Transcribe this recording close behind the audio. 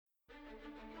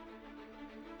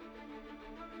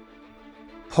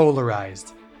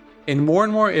polarized. In more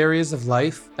and more areas of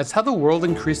life, that's how the world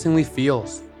increasingly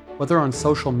feels. Whether on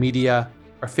social media,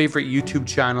 our favorite YouTube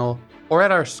channel, or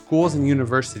at our schools and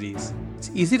universities,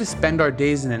 it's easy to spend our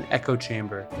days in an echo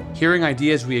chamber, hearing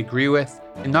ideas we agree with,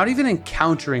 and not even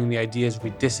encountering the ideas we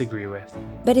disagree with.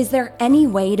 But is there any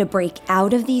way to break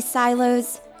out of these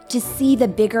silos? To see the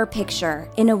bigger picture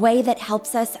in a way that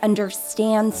helps us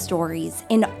understand stories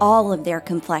in all of their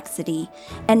complexity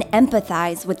and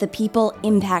empathize with the people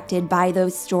impacted by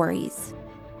those stories?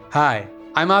 Hi,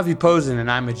 I'm Avi Posen, and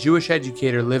I'm a Jewish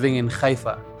educator living in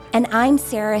Haifa. And I'm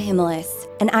Sarah Himelis,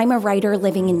 and I'm a writer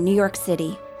living in New York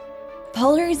City.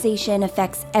 Polarization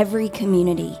affects every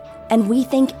community, and we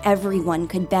think everyone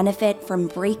could benefit from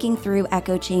breaking through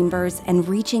echo chambers and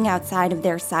reaching outside of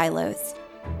their silos.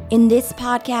 In this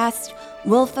podcast,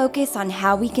 we'll focus on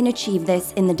how we can achieve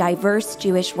this in the diverse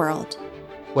Jewish world.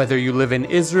 Whether you live in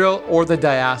Israel or the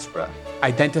diaspora,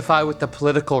 identify with the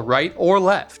political right or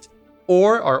left,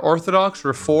 or are Orthodox,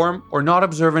 Reform, or not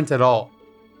observant at all,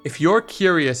 if you're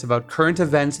curious about current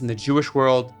events in the Jewish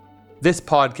world, this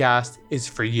podcast is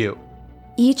for you.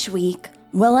 Each week,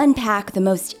 we'll unpack the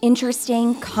most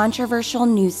interesting, controversial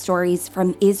news stories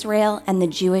from Israel and the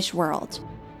Jewish world.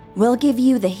 We'll give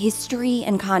you the history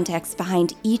and context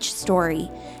behind each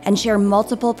story and share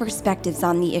multiple perspectives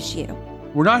on the issue.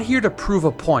 We're not here to prove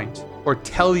a point or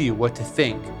tell you what to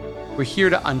think. We're here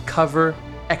to uncover,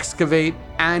 excavate,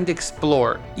 and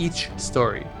explore each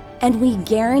story. And we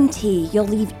guarantee you'll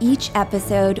leave each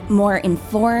episode more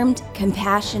informed,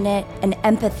 compassionate, and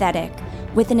empathetic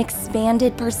with an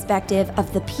expanded perspective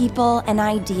of the people and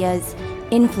ideas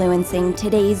influencing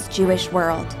today's Jewish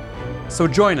world. So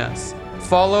join us.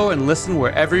 Follow and listen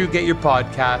wherever you get your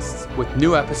podcasts with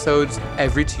new episodes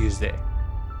every Tuesday.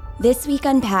 This Week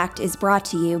Unpacked is brought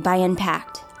to you by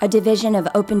Unpacked, a division of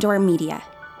Open Door Media.